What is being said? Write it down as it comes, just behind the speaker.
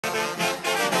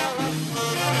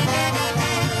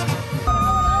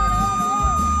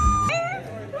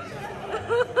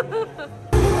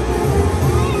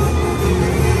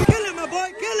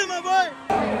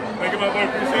my boy.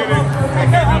 Appreciate it.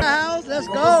 House, let's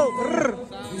go.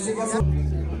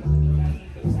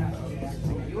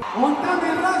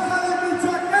 Montame raza de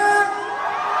Michoacán.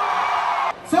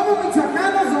 ¿Somos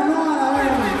michoacanos o no? A la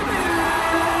verga.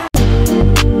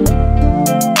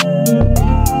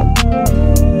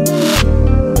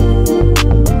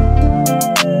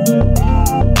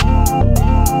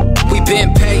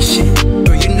 Been patient,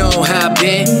 girl, you know how I've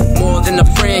been. More than a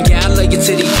friend, yeah, I love you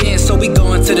to the end. So we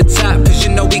going to the top, cause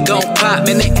you know we gon' pop.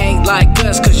 Man, they ain't like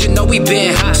us, cause you know we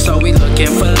been hot. So we looking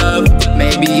for love,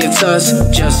 maybe it's us.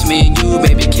 Just me and you,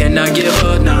 baby, can I give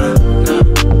up? Nah, nah.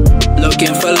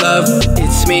 Looking for love,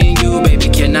 it's me and you, baby,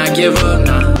 can I give up?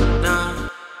 Nah, nah.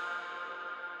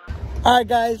 Alright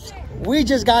guys, we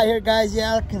just got here guys.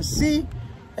 Yeah, I can see.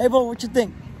 Hey Bo, what you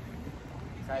think?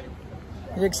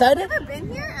 You excited? Have you ever been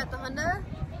here at the Honda?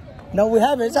 No, we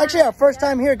haven't. It's actually our first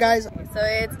time here, guys. So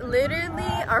it's literally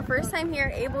our first time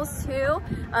here, Abel's too.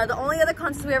 The only other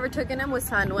concerts we ever took in him was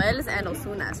Sanuel's and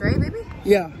Osuna's, right, baby?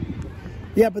 Yeah.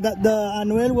 Yeah, but the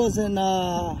Anuel was in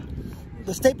the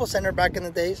Staples Center back in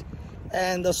the days.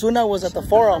 And the Osuna was at the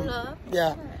Forum.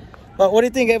 Yeah. But what do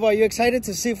you think, Eva? Are you excited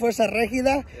to see Fuerza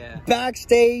Regida? Yeah.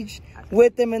 Backstage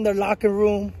with them in their locker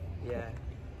room? Yeah.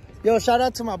 Yo, shout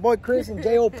out to my boy Chris and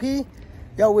JOP.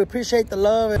 Yo, we appreciate the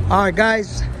love. All right,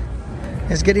 guys,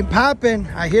 it's getting popping.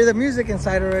 I hear the music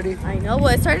inside already. I know.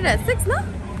 Well, it started at 6, no?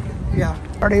 Yeah.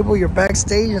 All right, Abel, you're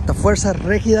backstage at the Fuerza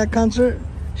Regida concert.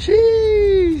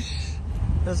 Sheesh.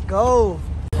 Let's go.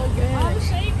 I'm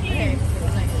shaking.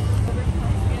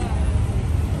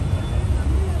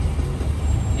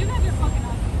 You have your fucking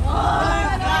oh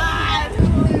my God.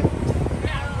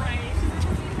 Yeah, right.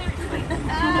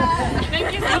 Thank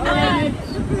you so much.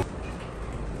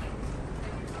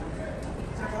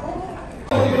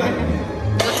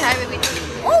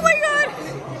 Oh my God!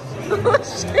 Oh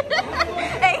shit!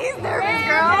 Hey, he's nervous,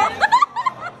 girl.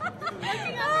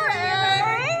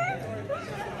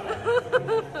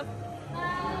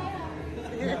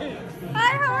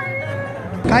 Hi, how are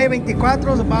you? Calle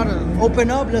 24 is about to open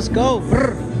up. Let's go.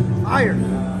 Brr. Fire.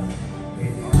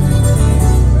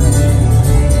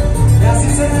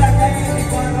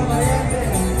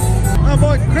 My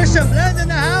boy Christian Blend in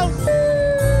the house.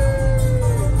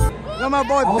 Got my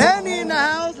boy Benny in the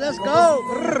house. Let's go.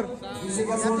 Brr.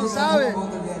 Ya tú sabes.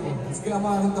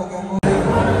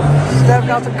 Step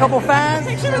out to a couple fans.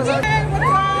 Thank you,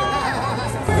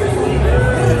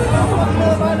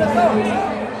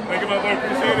 my boy.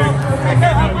 Appreciate it. Thank you,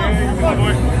 my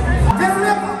boy.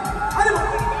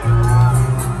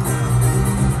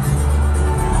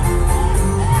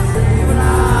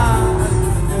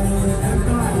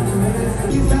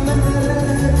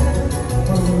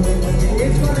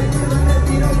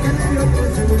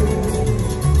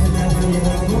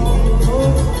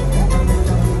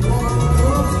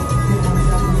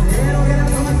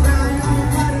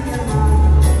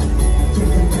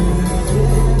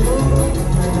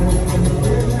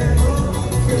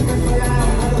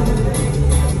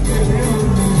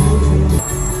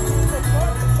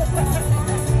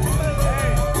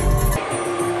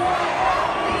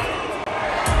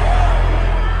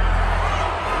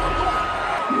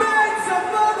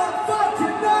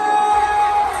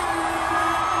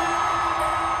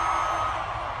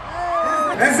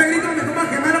 Ese grito me toma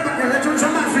gemelo para que le eche un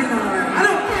chamazo y nada. ¡Aló!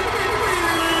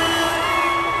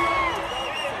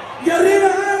 Y arriba,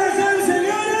 ¡agradecen,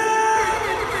 señores!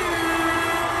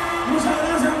 Muchas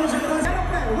gracias, muchas gracias.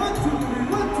 One, two, three,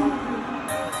 one, two, three.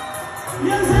 Y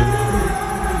el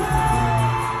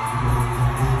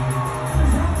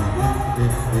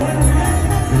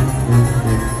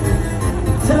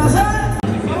 ¿se la sabe?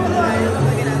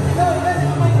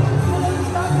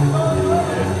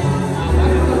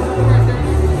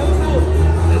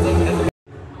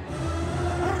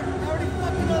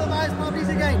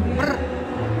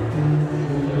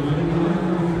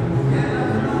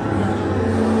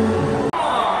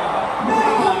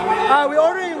 We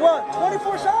ordering what?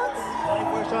 24 shots?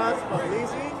 24 shots,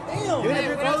 Pablezyy.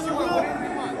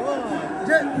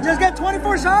 Damn. Just get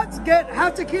 24 shots. Get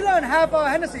half tequila and half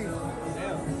Hennessy.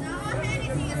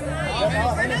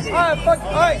 Alright, fuck.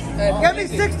 Alright. Get me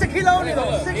 6 tequila only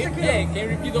though. 6 tequila. Hey, can you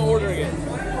repeat the order again?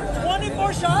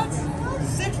 24 shots,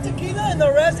 6 tequila, and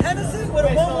the rest Hennessy with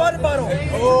a 1 water bottle.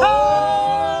 Oh.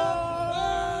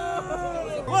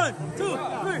 1, 2, 3.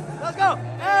 Let's go.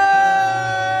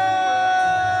 Hey!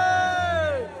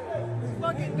 Let's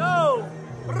fucking go.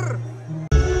 Brr.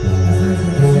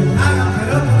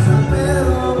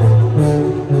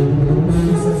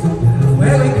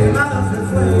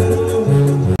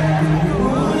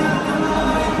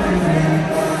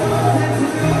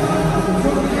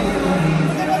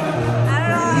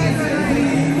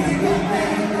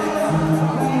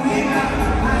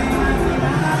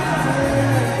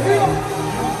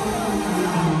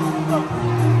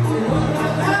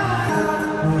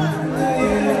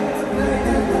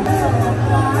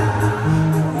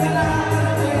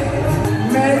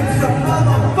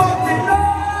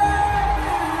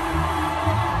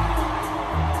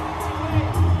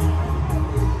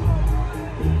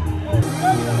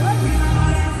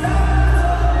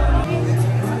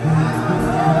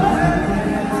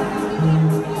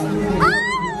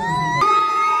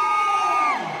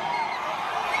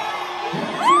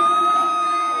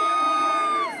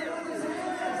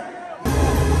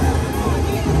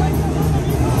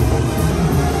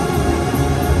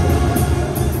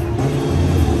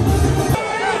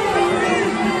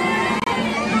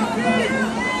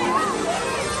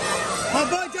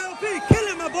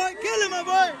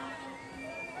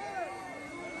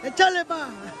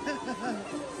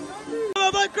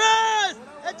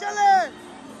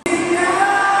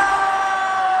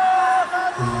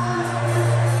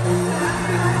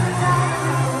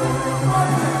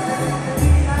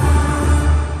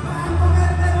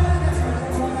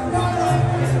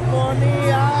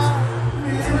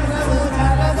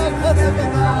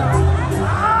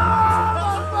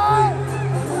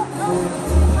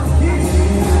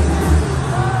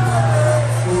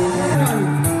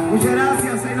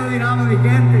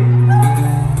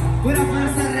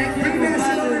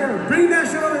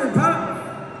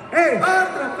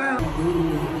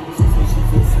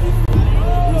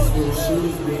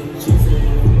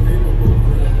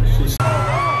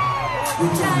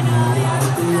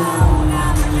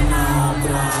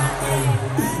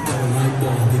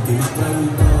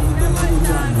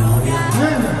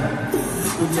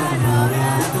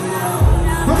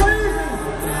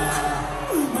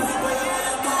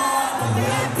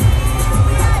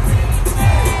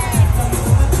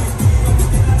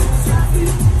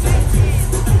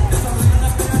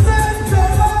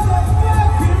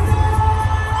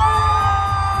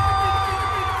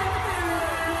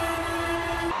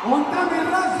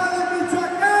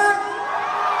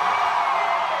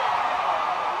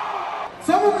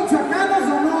 ¿Somos michoacanos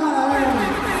o no a la verga?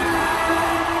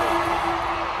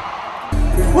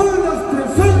 1, 2,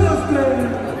 3, 1, 2, 3.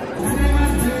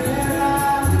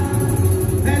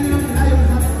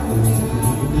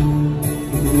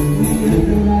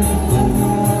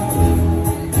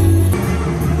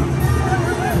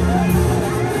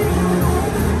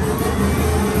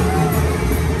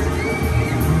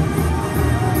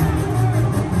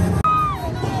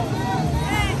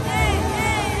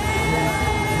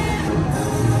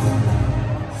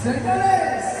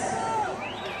 Señores,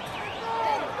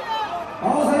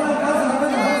 vamos a dar un aplauso a la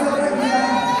Fuerza Regida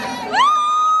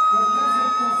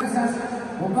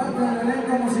por parte del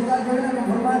elenco musical que viene a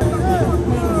conformar.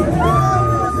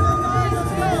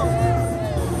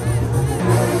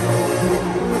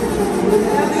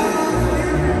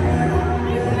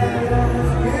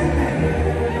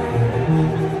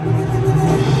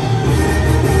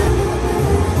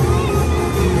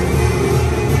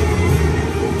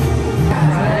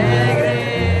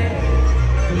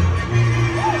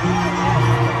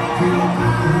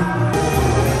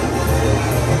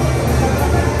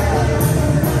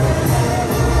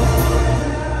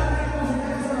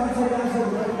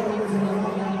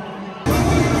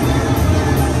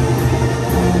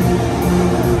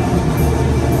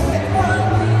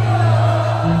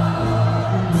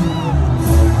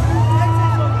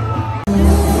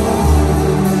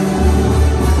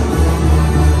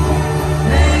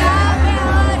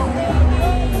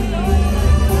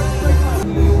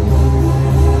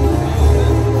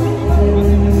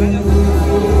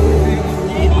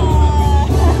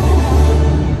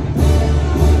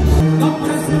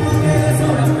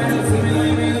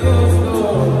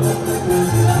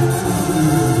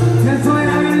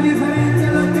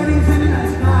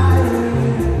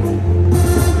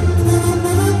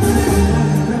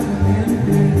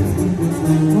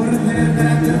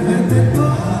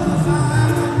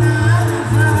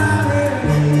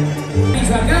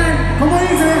 ¿Cómo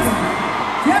dice eso?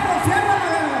 Cierra, cierra la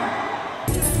verga.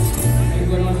 Me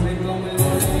conoce como el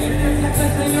gol. Hasta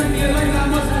el Señor que hoy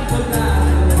vamos a contar.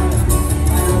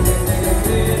 A lo que se le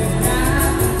presta,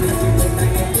 que se cuenta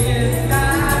que fiesta.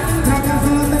 Fracaso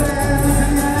no te regalas, no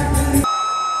señala aquí.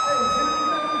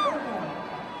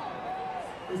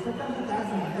 Usted está en su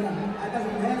casa, hay que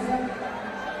emergencia.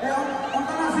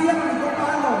 ¿Dónde la silla para mi compa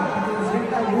Aldo? Para que se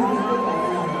sienta gusto.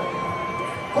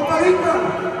 Compa Víctor,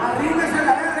 arrímese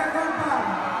la verga.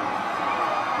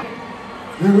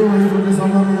 Digo, maestro, que esa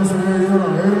mano no se había ido a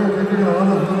la verga, que hay que grabar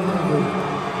la planta.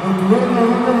 Aunque luego la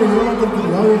banda me dio la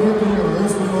oportunidad, yo gente le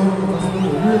agradezco todo lo que está haciendo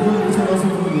de mí, muchas gracias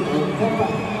por invitarme. Compa,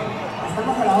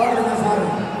 estamos a la orden, ya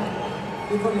sabes.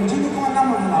 Y con el chico, ¿cómo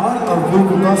andamos? A la orden. Al puro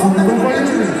putazo, mi compa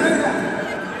Iri.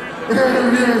 ¡El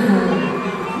viejo!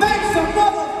 Make some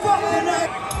motherfucking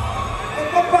noise.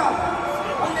 Compa,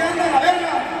 ¿dónde anda la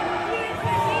verga?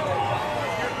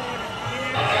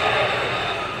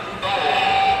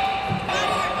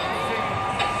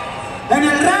 En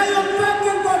el radio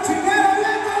fucking cochinero,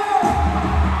 viejo.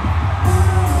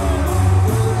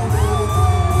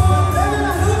 Prende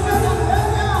las luces, la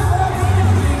verga.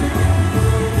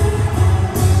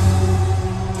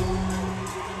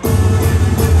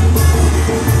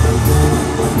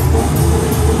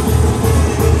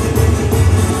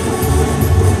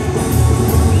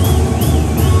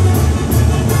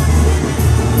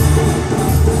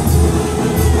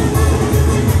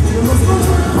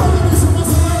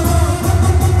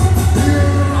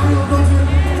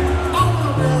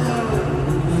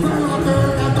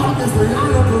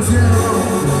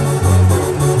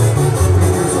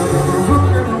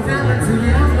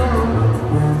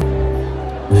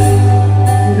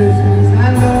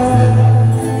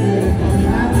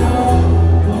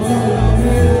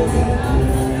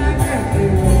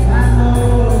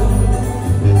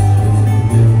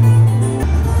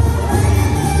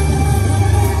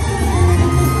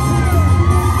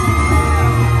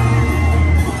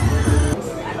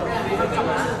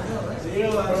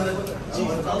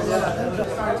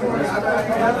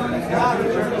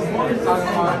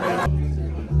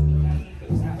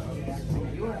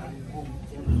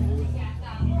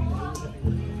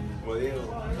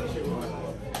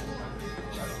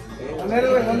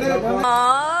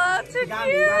 Aw, too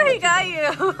cute. He got you.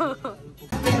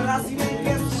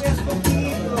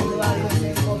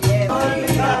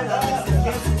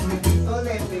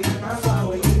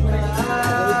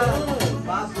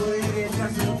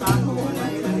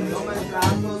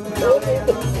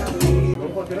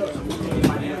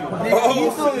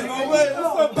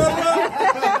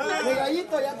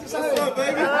 Gallito, ya tú sabes.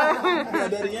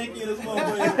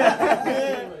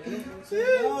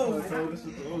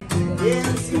 Y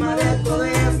encima de todo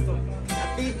esto,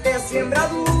 a ti te siembra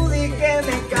duda y que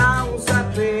me causa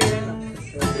pena.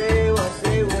 Yo creo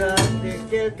asegurarte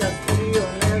que el castillo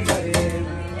no es de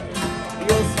arena.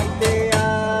 Yo sí te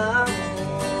amo.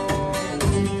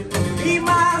 Y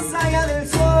más allá del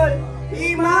sol,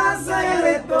 y más allá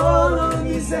de todos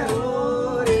mis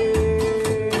errores,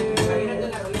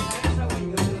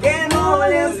 que no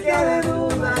les quede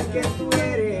duda que tú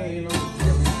eres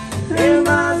el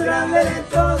más grande de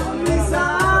todos mis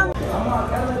amores.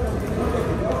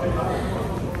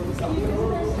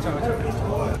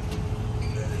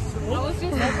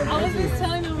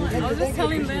 I was just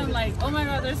telling them, like, oh my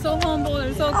god, they're so humble,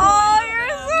 they're so cool. Oh, you're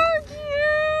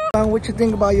so cute. What you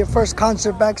think about your first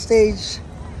concert Backstage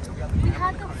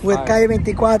with Calle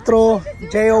 24,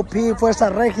 J.O.P., Fuerza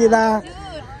Regida,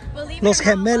 Los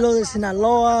Gemelos de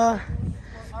Sinaloa,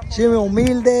 Jimmy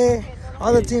Humilde,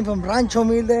 all the team from Rancho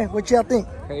Humilde? What you think?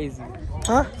 Crazy.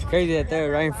 Huh? It's crazy that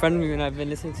they're right in front of me when I've been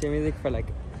listening to your music for like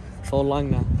so long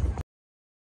now.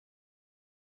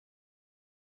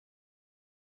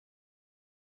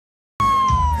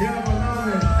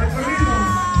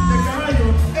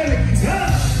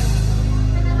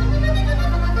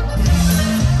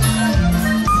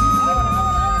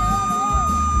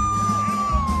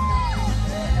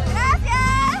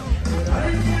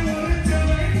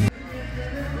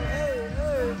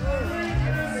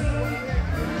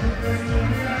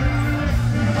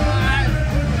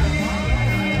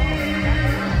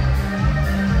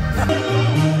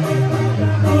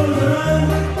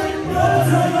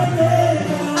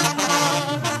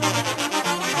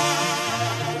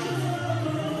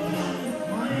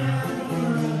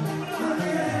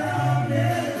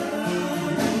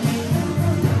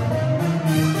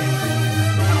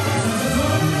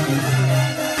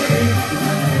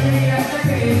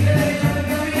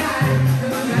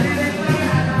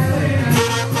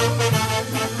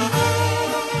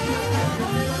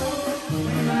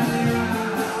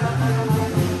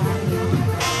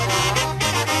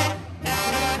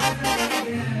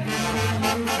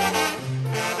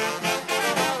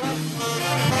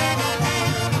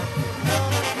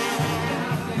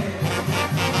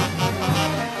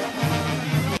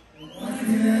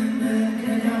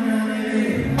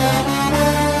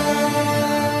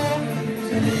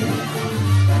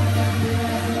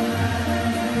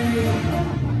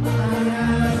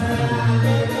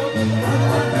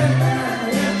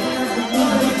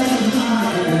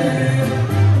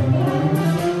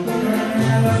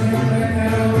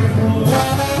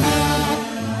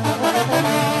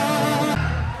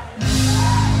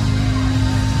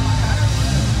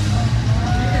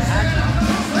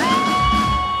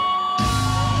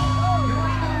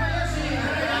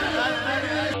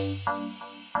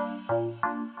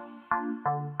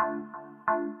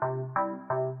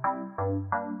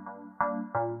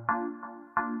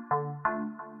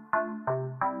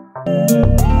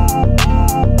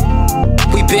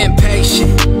 We been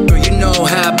patient, girl, you know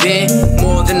how I been.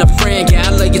 More than a friend, yeah, I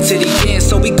love you to the end.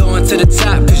 So we going to the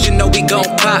top, cause you know we gon'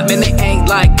 pop. Man, they ain't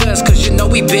like us, cause you know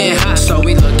we been hot. So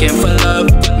we looking for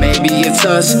love, maybe it's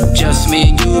us. Just me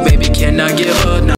and you, baby, can I give her?